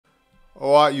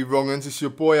Alright, you wrong'uns, it's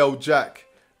your boy old Jack.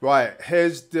 Right,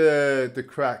 here's the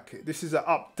crack. This is an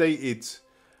updated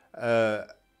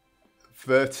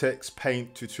vertex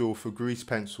paint tutorial for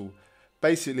Greasepencil.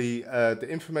 Basically, the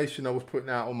information I was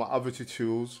putting out on my other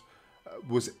tutorials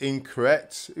was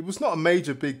incorrect. It was not a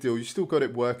major big deal. You still got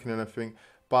it working and everything,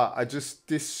 but I just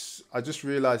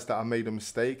realized that I made a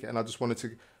mistake, and I just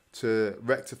wanted to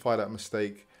rectify that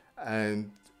mistake and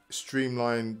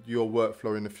streamline your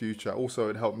workflow in the future. Also,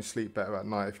 it helped me sleep better at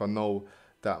night if I know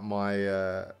that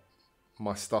my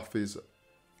my stuff is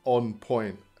on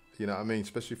point. You know what I mean?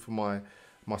 Especially for my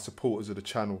supporters of the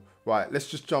channel. Right, let's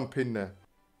just jump in there.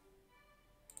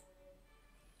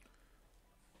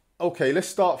 Okay, let's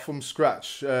start from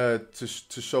scratch to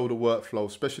show the workflow.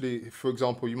 Especially, for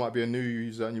example, you might be a new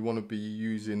user and you want to be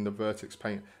using the vertex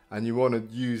paint and you want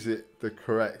to use it the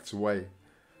correct way.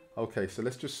 Okay, so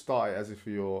let's just start it as if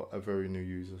you're a very new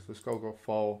user. Let's go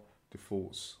File,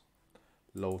 Defaults,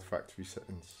 Load Factory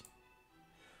Settings.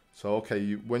 So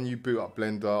okay, when you boot up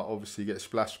Blender, obviously you get a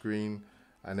splash screen,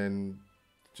 and then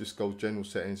just go General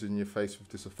Settings, and you're faced with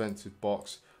this offensive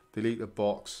box. Delete the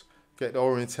box, get the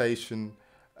orientation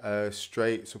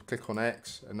straight, so click on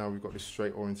X, and now we've got this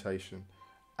straight orientation.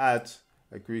 Add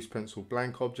a Greasepencil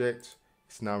blank object.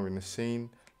 It's now in the scene.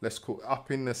 Let's call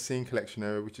up in the scene collection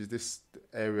area, which is this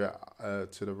area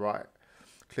to the right.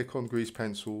 Click on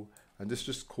Greasepencil and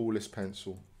just call this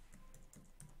pencil.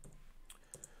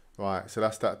 Right, so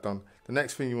that's that done. The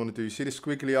next thing you want to do, you see the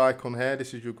squiggly icon here?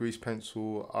 This is your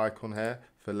Greasepencil icon here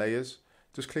for layers.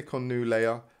 Just click on New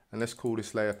Layer and let's call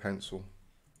this layer Pencil.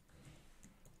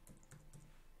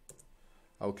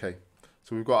 Okay,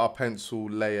 so we've got our pencil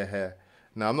layer here.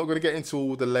 Now I'm not going to get into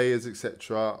all the layers,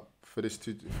 etc. for this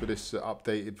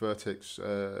updated vertex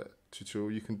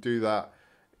tutorial. You can do that.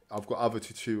 I've got other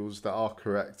tutorials that are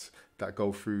correct that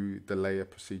go through the layer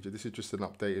procedure. This is just an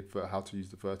updated for how to use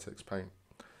the vertex paint.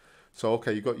 So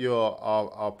okay, you've got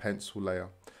our pencil layer,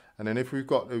 and then if we've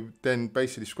got then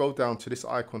basically scroll down to this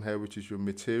icon here, which is your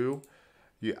material.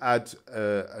 You add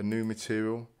a new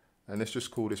material, and let's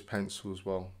just call this pencil as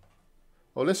well.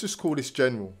 Or let's just call this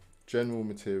general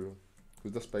material,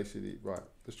 because that's basically right.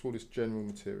 Let's call this general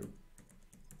material.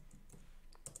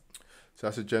 So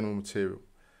that's a general material.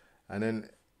 And then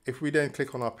if we then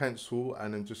click on our pencil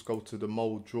and then just go to the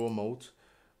mold, draw mode,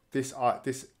 this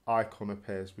icon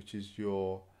appears, which is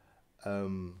your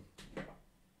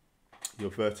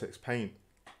vertex paint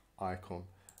icon.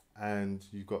 And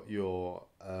you've got your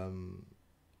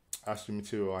astro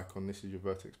material icon. This is your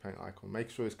vertex paint icon. Make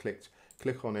sure it's clicked.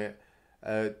 Click on it.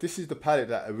 This is the palette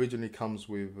that originally comes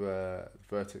with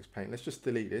vertex paint. Let's just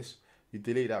delete this. You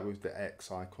delete that with the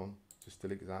X icon. Just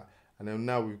delete that. And then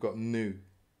now we've got new.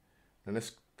 And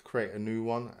let's create a new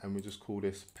one, and we just call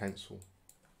this pencil.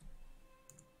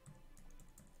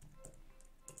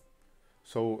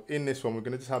 So in this one, we're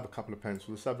going to just have a couple of pencils.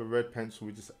 Let's have a red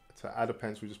pencil. To add a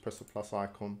pencil, we just press the plus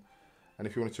icon. And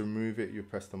if you wanted to remove it, you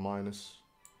press the minus.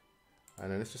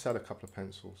 And then let's just add a couple of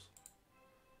pencils.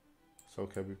 So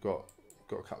okay, we've got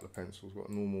a couple of pencils. We've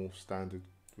got normal, standard.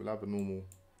 We'll have a normal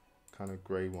kind of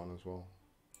grey one as well.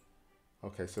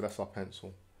 Okay, so that's our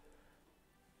pencil.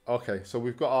 Okay, so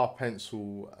we've got our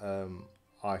pencil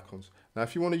icons. Now,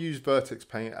 if you want to use vertex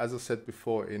paint, as I said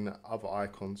before in other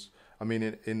icons, I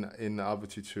mean in the other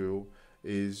tutorial,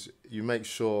 is you make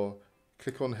sure,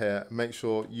 click on here, make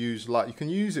sure use light. You can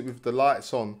use it with the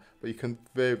lights on, but you can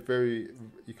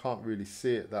you can't really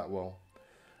see it that well.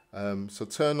 So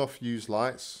turn off use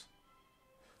lights.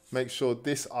 Make sure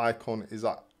this icon is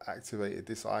activated,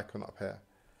 this icon up here.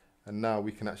 And now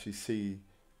we can actually see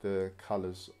the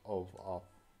colors of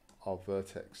our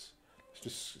vertex. Let's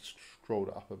just scroll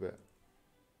it up a bit.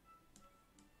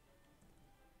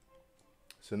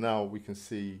 So now we can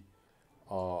see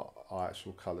our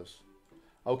actual colors.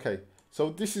 Okay,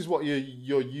 so this is what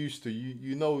you're used to.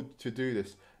 You know to do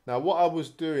this. Now what I was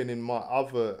doing in my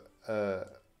other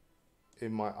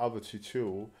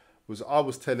tutorial was I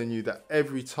was telling you that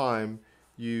every time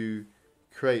you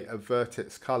create a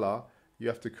vertex color, you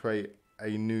have to create a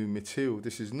new material.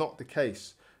 This is not the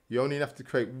case. You only have to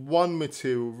create one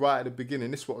material right at the beginning.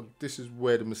 This is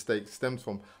where the mistake stems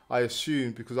from. I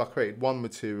assumed because I created one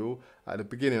material at the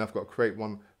beginning, I've got to create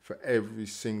one for every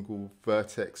single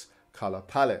vertex color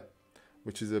palette,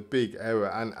 which is a big error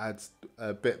and adds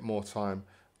a bit more time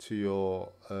to your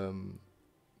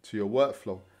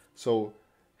workflow. So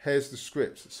here's the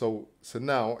script. So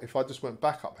now if I just went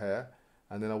back up here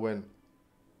and then I went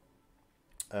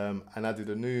and added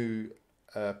a new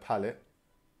palette,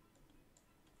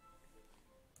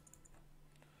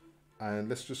 and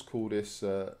let's just call this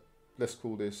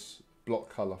block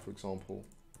color, for example.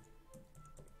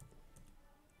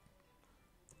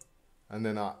 and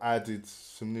then I added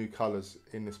some new colors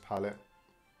in this palette.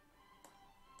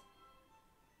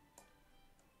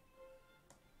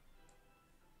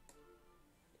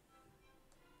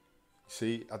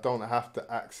 See, I don't have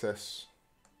to access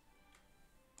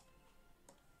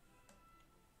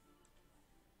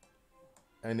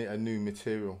a new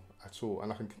material at all,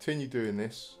 and I can continue doing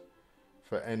this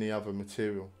for any other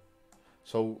material.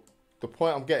 So the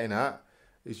point I'm getting at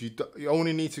is you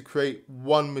only need to create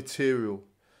one material.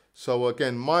 So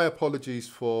again, my apologies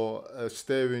for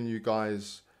steering you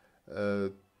guys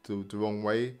the wrong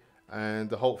way, and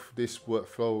the hope for this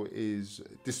workflow is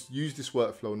use this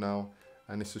workflow now,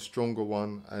 and it's a stronger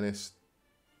one, and it's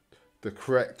the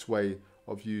correct way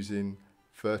of using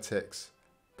vertex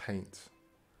paint.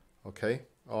 Okay,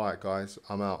 all right guys,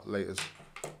 I'm out. Laters.